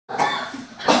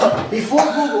Before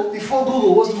Google,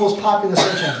 what was the most popular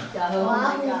search engine? Yahoo. Oh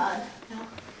my god.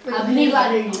 I believe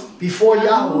I do. Before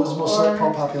Yahoo was the most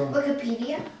popular.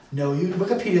 Wikipedia? No,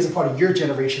 Wikipedia is a part of your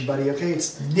generation, buddy, okay?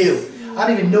 It's new. I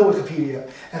don't even know Wikipedia.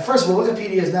 And first of all,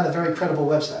 Wikipedia is not a very credible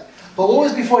website. But what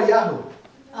was before Yahoo?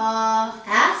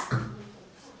 Ask?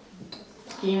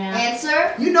 Gmail.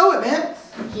 Answer? You know it, man.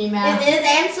 Gmail. It is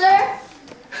answer?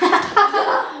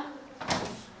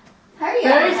 Hurry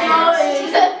up. Very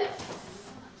slowly.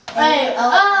 Wait.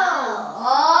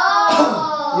 Oh.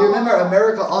 You remember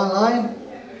America Online?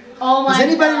 Oh my God. Does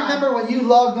anybody remember when you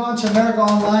logged on to America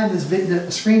Online,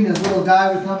 the screen, this little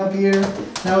guy would come up here,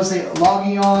 that would say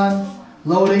logging on,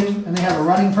 loading, and they have a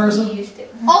running person?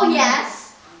 Oh, yes.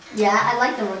 Yeah, I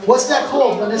like the running. What's that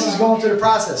called when this is going through the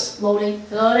process? Loading.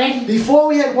 Loading. Before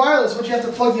we had wireless, what you have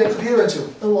to plug your computer into?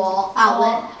 The wall.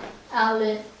 Outlet.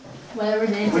 Outlet. Whatever it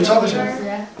is. What are you talking about?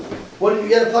 Yeah. What you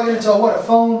got to plug it into? What? A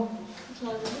phone?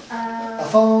 A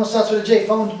phone starts with a J.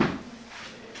 Phone.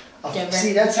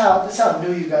 See, that's how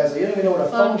new you guys are. You don't even know what a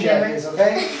phone jack is,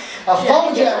 okay? A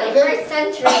phone jack, okay?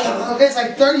 Okay, it's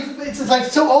like 30. It's like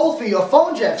so old for you. A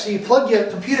phone jack. So you plug your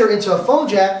computer into a phone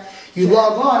jack. You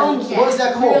log on. And what is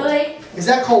that called? Really? Is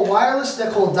that called wireless? Is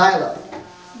that called dial-up?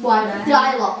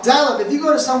 Dial-up. Dial-up. If you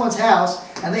go to someone's house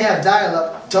and they have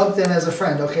dial-up, dump them as a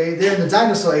friend, okay? They're in the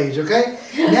dinosaur age, okay?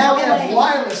 Now we have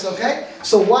wireless, okay?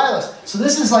 So wireless. So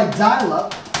this is like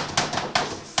dial-up,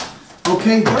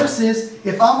 okay? Versus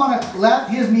if I'm on a lap,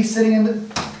 here's me sitting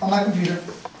on my computer.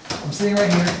 I'm sitting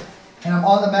right here, and I'm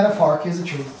on the Meta Park. Here's the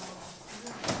truth.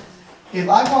 If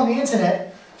I go on the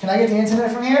internet, can I get the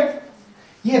internet from here?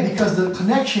 Yeah, because the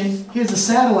connection, here's the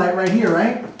satellite right here,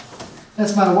 right?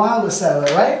 That's my wireless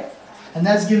satellite, right? And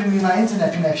that's giving me my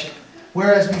internet connection.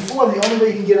 Whereas before, the only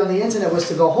way you can get on the internet was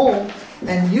to go home,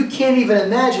 and you can't even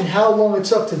imagine how long it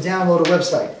took to download a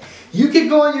website. You could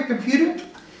go on your computer,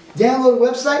 download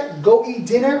a website, go eat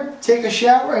dinner, take a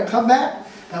shower, and come back,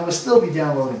 and we'll still be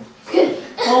downloading.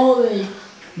 Holy.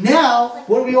 Now,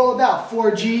 what are we all about?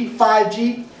 4G,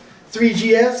 5G,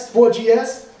 3GS,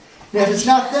 4GS? Now, if it's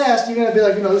not fast, you're going to be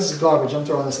like, this is garbage, I'm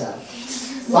throwing this out.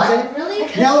 Okay? Really?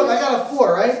 Now look, I got a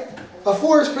 4, right? A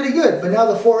 4 is pretty good, but now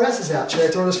the 4S is out. Should I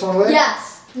throw this phone away?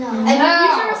 Yes. No. And you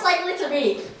should recycle it to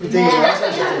me.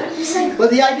 But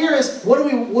the idea is, what do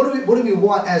we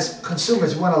want as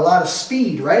consumers? We want a lot of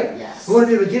speed, right? Yes. We want to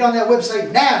be able to get on that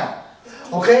website now.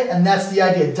 Okay? And that's the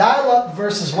idea. Dial-up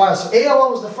versus wireless. So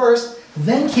AOL was the first,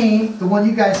 then came the one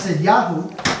you guys said,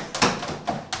 Yahoo.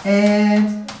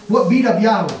 And what beat up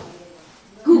Yahoo?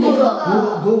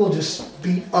 Google just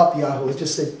beat up Yahoo. It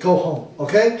just said, go home,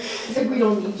 okay? It's like we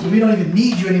don't need you. We don't even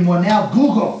need you anymore now.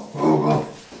 Google.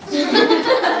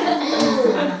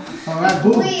 All right,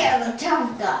 Google. We are the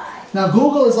tough guy. Now,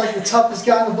 Google is like the toughest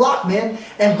guy on the block, man.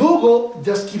 And Google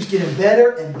just keeps getting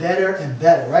better and better and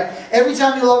better, right? Every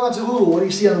time you log on to Google, what do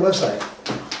you see on the website?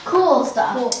 Cool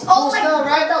stuff. Cool Oh, stuff,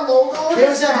 right? The logo. They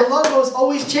always have the logo is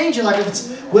always changing. Like if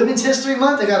it's Women's History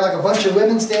Month, they got like a bunch of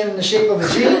women standing in the shape of a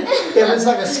G. If it's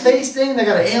like a space thing, they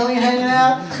got an alien hanging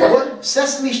out. What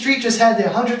Sesame Street just had their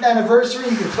 100th anniversary.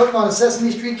 You could click on a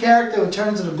Sesame Street character, it would turn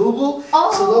into the Google.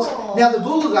 Oh. So those, now the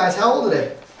Google guys, how old are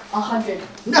they? 100.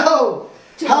 No.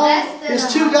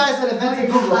 There's 2 guys that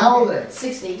invented Google. How old are they?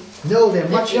 60. No, they're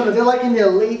much younger. They're like in their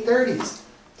late 30s.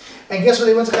 And guess where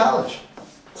they went to college?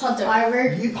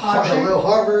 Harvard.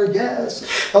 Harvard, yes.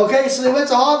 Okay, so they went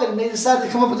to Harvard and they decided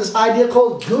to come up with this idea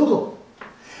called Google.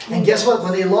 And guess what?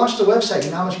 When they launched the website,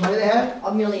 you know how much money they had?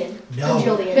 $1 million. No. $1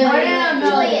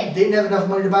 billion. They didn't have enough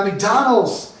money to buy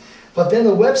McDonald's. But then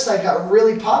the website got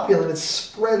really popular and it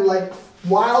spread like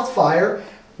wildfire.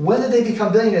 When did they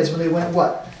become billionaires? When they went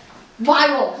what?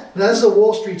 Viral. Now, this is a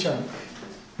Wall Street term.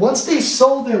 Once they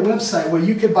sold their website where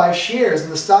you could buy shares in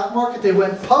the stock market, they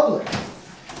went public.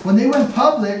 When they went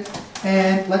public,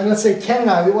 and like let's say Ken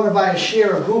and I, we want to buy a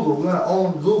share of Google. We want to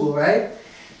own Google, right?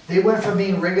 They went from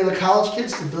being regular college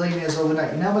kids to billionaires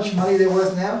overnight. You know how much money they're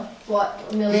worth now? What?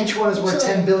 $1 million? Each one is worth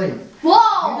 $10 billion.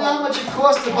 Whoa! You know how much it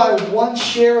costs to buy 1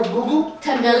 share of Google?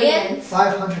 $10 billion.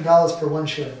 $500 for 1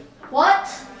 share. What?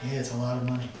 Yeah, it's a lot of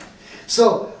money.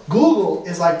 So Google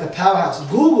is like the powerhouse.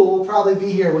 Google will probably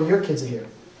be here when your kids are here.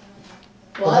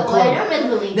 What?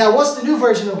 Now, what's the new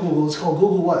version of Google? It's called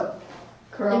Google what?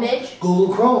 Chrome. Image.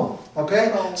 Google Chrome. Okay?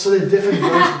 Chrome. So there are different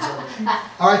versions of it.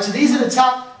 Alright, so these are the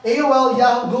top: AOL,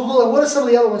 Yahoo, Google, and what are some of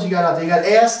the other ones you got out there? You got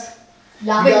Ask,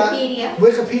 Wikipedia.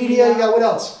 Wikipedia, you got what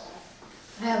else?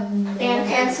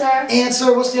 Answer.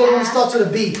 Answer, what's the other one that starts with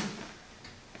a B?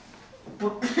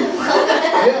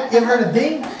 You ever heard of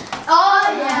Bing? Oh,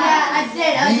 yeah, I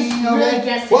did. Bing,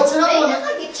 okay. What's another one? It's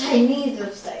like a Chinese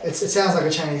website. It sounds like a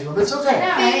Chinese one, but it's okay.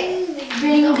 Right?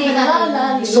 Ding ding la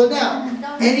la. So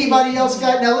now, anybody else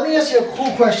got? Now let me ask you a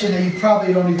cool question that you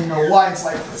probably don't even know why it's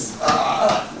like this.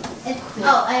 It's cool.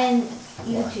 Oh, and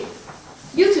YouTube.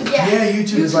 YouTube, yeah. Yeah,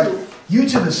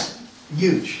 YouTube is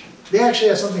huge. They actually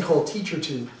have something called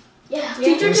TeacherTube. Yeah.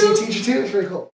 You ever seen TeacherTube? It's very cool.